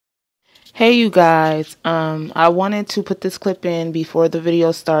Hey you guys, I wanted to put this clip in before the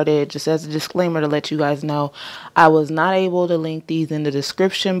video started just as a disclaimer to let you guys know I was not able to link these in the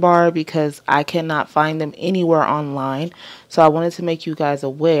description bar because I cannot find them anywhere online. So I wanted to make you guys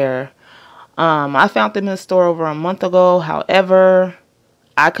aware. I found them in the store over a month ago. However,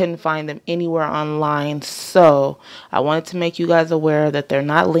 I couldn't find them anywhere online. So I wanted to make you guys aware that they're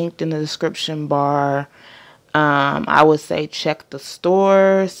not linked in the description bar. I would say check the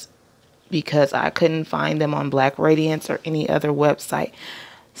stores, because I couldn't find them on Black Radiance or any other website.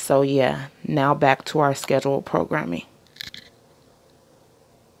 So yeah, now back to our scheduled programming.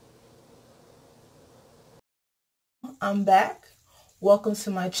 I'm back. Welcome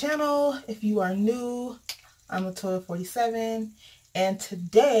to my channel. If you are new, I'm Latoya47, and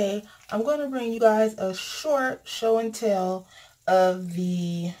today I'm going to bring you guys a short show and tell of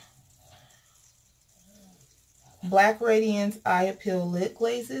the Black Radiance Eye Appeal Lip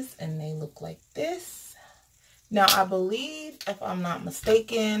Glazes, and they look like this. Now, I believe, if I'm not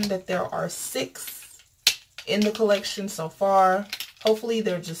mistaken, that there are 6 in the collection so far. Hopefully,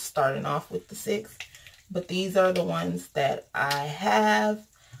 they're just starting off with the 6. But these are the ones that I have.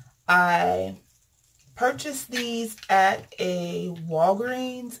 I purchased these at a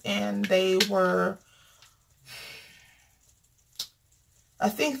Walgreens, and they were, I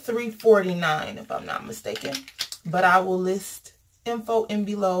think, $3.49 if I'm not mistaken. But I will list info in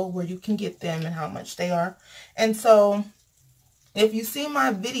below where you can get them and how much they are. And so if you see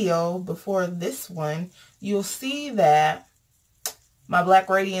my video before this one, you'll see that my Black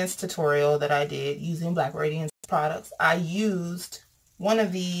Radiance tutorial that I did using Black Radiance products, I used one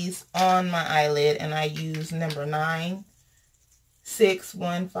of these on my eyelid, and I used number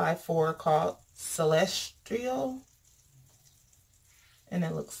 96154 called Celestial, and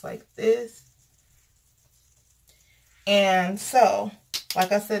it looks like this. And so,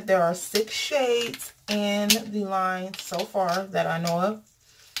 like I said, there are 6 shades in the line so far that I know of.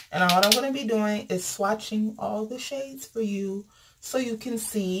 And all I'm going to be doing is swatching all the shades for you so you can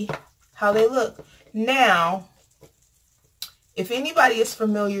see how they look. Now, if anybody is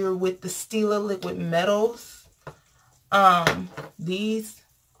familiar with the Stila liquid metals, these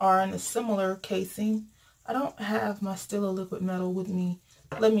are in a similar casing. I don't have my Stila liquid metal with me.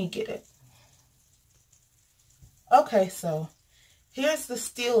 Let me get it. Okay, so here's the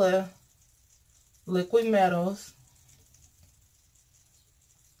Stila liquid metals.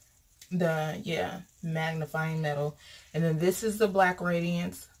 The magnifying metal. And then this is the Black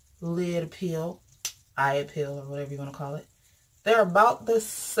Radiance lid appeal, eye appeal, or whatever you want to call it. They're about the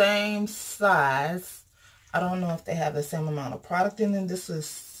same size. I don't know if they have the same amount of product in them. This is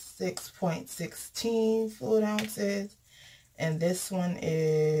 6.16 fluid ounces, and this one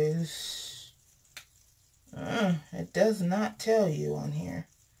is it does not tell you on here,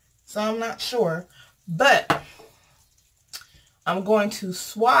 so I'm not sure. But I'm going to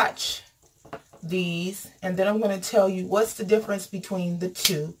swatch these, and then I'm going to tell you what's the difference between the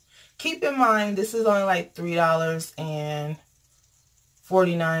two. Keep in mind, this is only like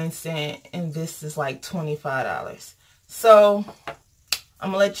 $3.49, and this is like $25. So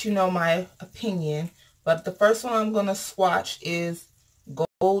I'm going to let you know my opinion. But the first one I'm going to swatch is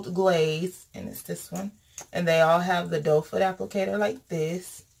Gold Glaze, and it's this one. And they all have the doe foot applicator like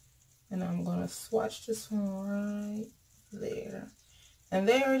this. And I'm going to swatch this one right there. And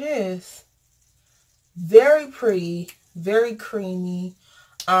there it is. Very pretty, very creamy.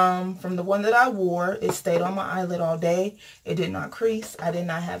 From the one that I wore, it stayed on my eyelid all day. It did not crease. I did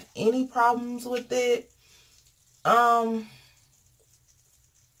not have any problems with it. But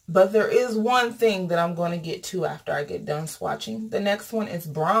there is one thing that I'm going to get to after I get done swatching. The next one is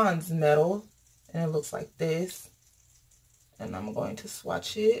Bronze Metal, and it looks like this. And I'm going to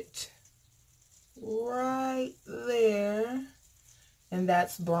swatch it right there. And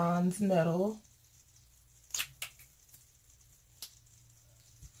that's Bronze Metal.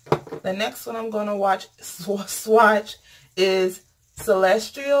 The next one I'm going to swatch is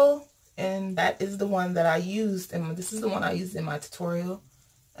Celestial, and that is the one that I used, and this is the one I used in my tutorial.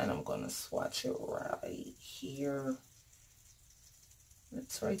 And I'm going to swatch it right here.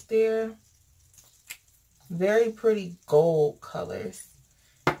 It's right there. Very pretty gold colors.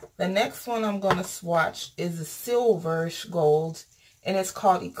 The next one I'm going to swatch is a silverish gold, and it's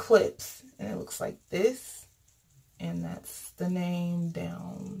called Eclipse, and it looks like this. And that's the name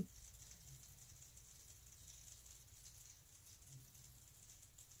down.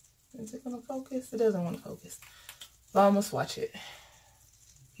 Is it going to focus? It doesn't want to focus. But I'm going to swatch it.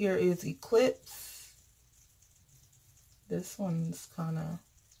 Here is Eclipse. This one's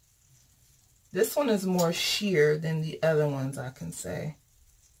this one is more sheer than the other ones, I can say.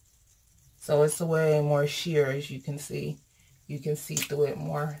 So it's way more sheer, as you can see. You can see through it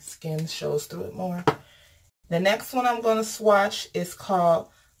more. Skin shows through it more. The next one I'm going to swatch is called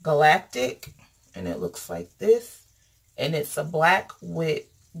Galactic, and it looks like this. And it's a black with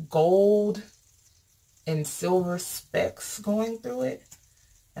gold and silver specks going through it.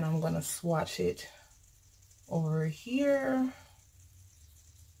 And I'm going to swatch it over here.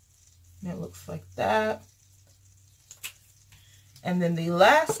 And it looks like that. And then the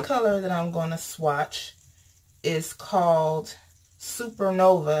last color that I'm going to swatch is called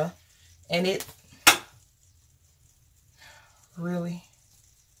Supernova. And it really...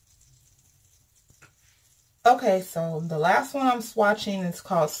 Okay, so the last one I'm swatching is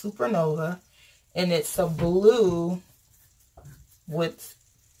called Supernova. And it's a blue with,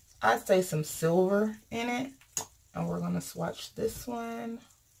 I'd say, some silver in it. And we're going to swatch this one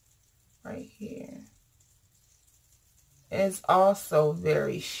right here. It's also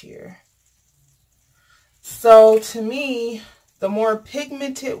very sheer. So to me, the more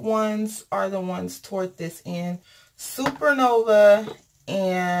pigmented ones are the ones toward this end. Supernova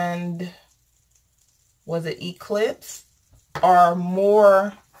and was it Eclipse are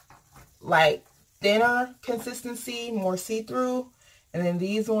more like thinner consistency, more see-through. And then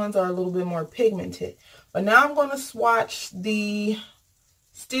these ones are a little bit more pigmented. But now I'm going to swatch the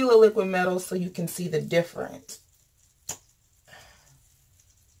Stila Liquid Metal so you can see the difference.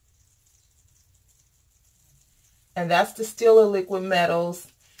 And that's the Stila Liquid Metals.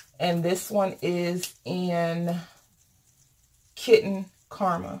 And this one is in Kitten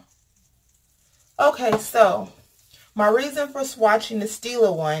Karma. Okay, so my reason for swatching the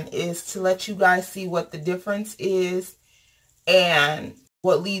Stila one is to let you guys see what the difference is and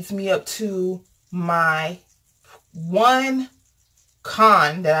what leads me up to my one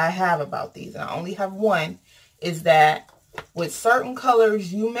con that I have about these. And I only have one, is that with certain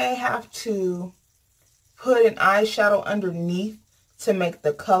colors, you may have to put an eyeshadow underneath to make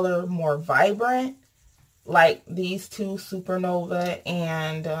the color more vibrant, like these two, Supernova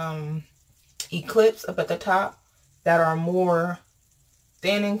and Eclipse up at the top, that are more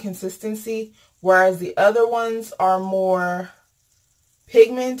thin in consistency, whereas the other ones are more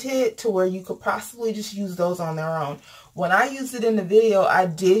pigmented to where you could possibly just use those on their own. When I used it in the video, I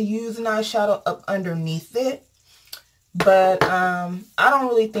did use an eyeshadow up underneath it, but I don't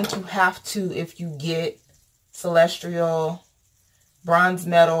really think you have to if you get Celestial, Bronze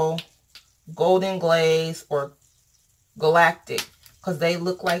Metal, Golden Glaze, or Galactic, because they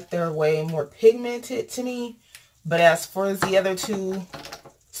look like they're way more pigmented to me. But as for the other two,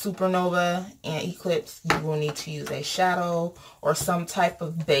 Supernova and Eclipse, you will need to use a shadow or some type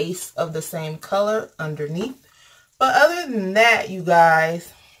of base of the same color underneath. But other than that, you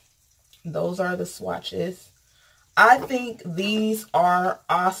guys, those are the swatches. I think these are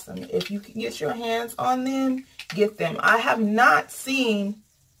awesome. If you can get your hands on them, get them. I have not seen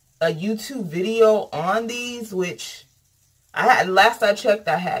a YouTube video on these, which I had, last I checked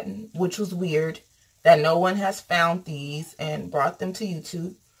I hadn't, which was weird that no one has found these and brought them to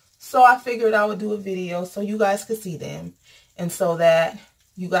YouTube. So I figured I would do a video so you guys could see them and so that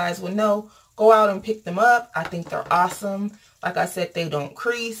you guys would know. Go out and pick them up. I think they're awesome. Like I said, they don't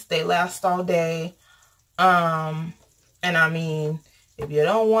crease. They last all day. And I mean, if you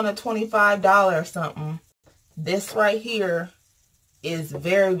don't want a $25 or something, this right here is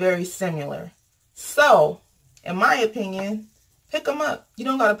very, very similar. So, in my opinion, pick them up. You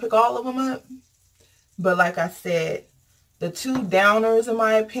don't got to pick all of them up. But like I said, the two downers, in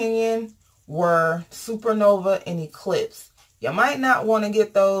my opinion, were Supernova and Eclipse. You might not want to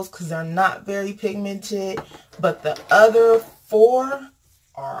get those because they're not very pigmented. But the other four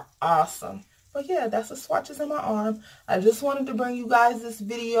are awesome. But yeah, that's the swatches in my arm. I just wanted to bring you guys this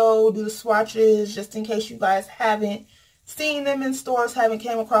video, do the swatches, just in case you guys haven't seen them in stores, haven't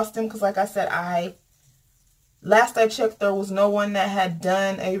came across them. Because like I said, last I checked, there was no one that had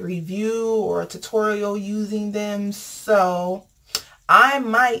done a review or a tutorial using them. So I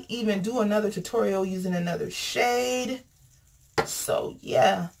might even do another tutorial using another shade. So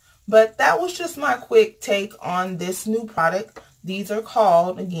yeah, but that was just my quick take on this new product. These are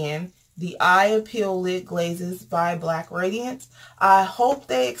called, again, the Eye Appeal Lid Glazes by Black Radiance. I hope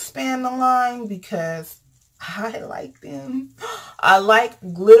they expand the line because I like them. I like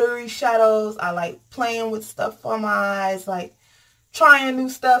glittery shadows. I like playing with stuff on my eyes, like trying new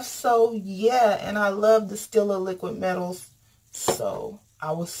stuff. So yeah, and I love the Stila Liquid Metals. So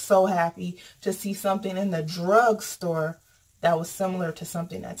I was so happy to see something in the drugstore that was similar to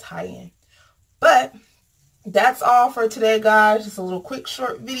something that's high-end. But that's all for today, guys. Just a little quick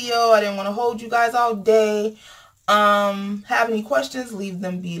short video. I didn't want to hold you guys all day. Have any questions, leave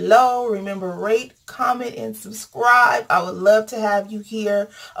them below. Remember, rate, comment, and subscribe. I would love to have you here,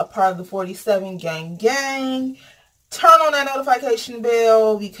 a part of the 47 gang. Turn on that notification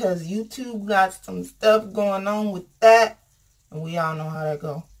bell because YouTube got some stuff going on with that, and we all know how that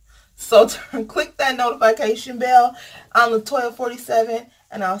go. So click that notification bell on the 1247,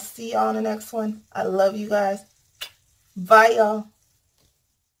 and I'll see y'all in the next one. I love you guys. Bye, y'all.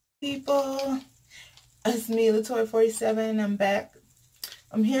 People, it's me, Latoya 47, and I'm back.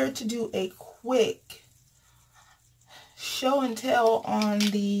 I'm here to do a quick show and tell on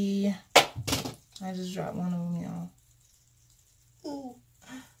the, I just dropped one of them, y'all. Ooh.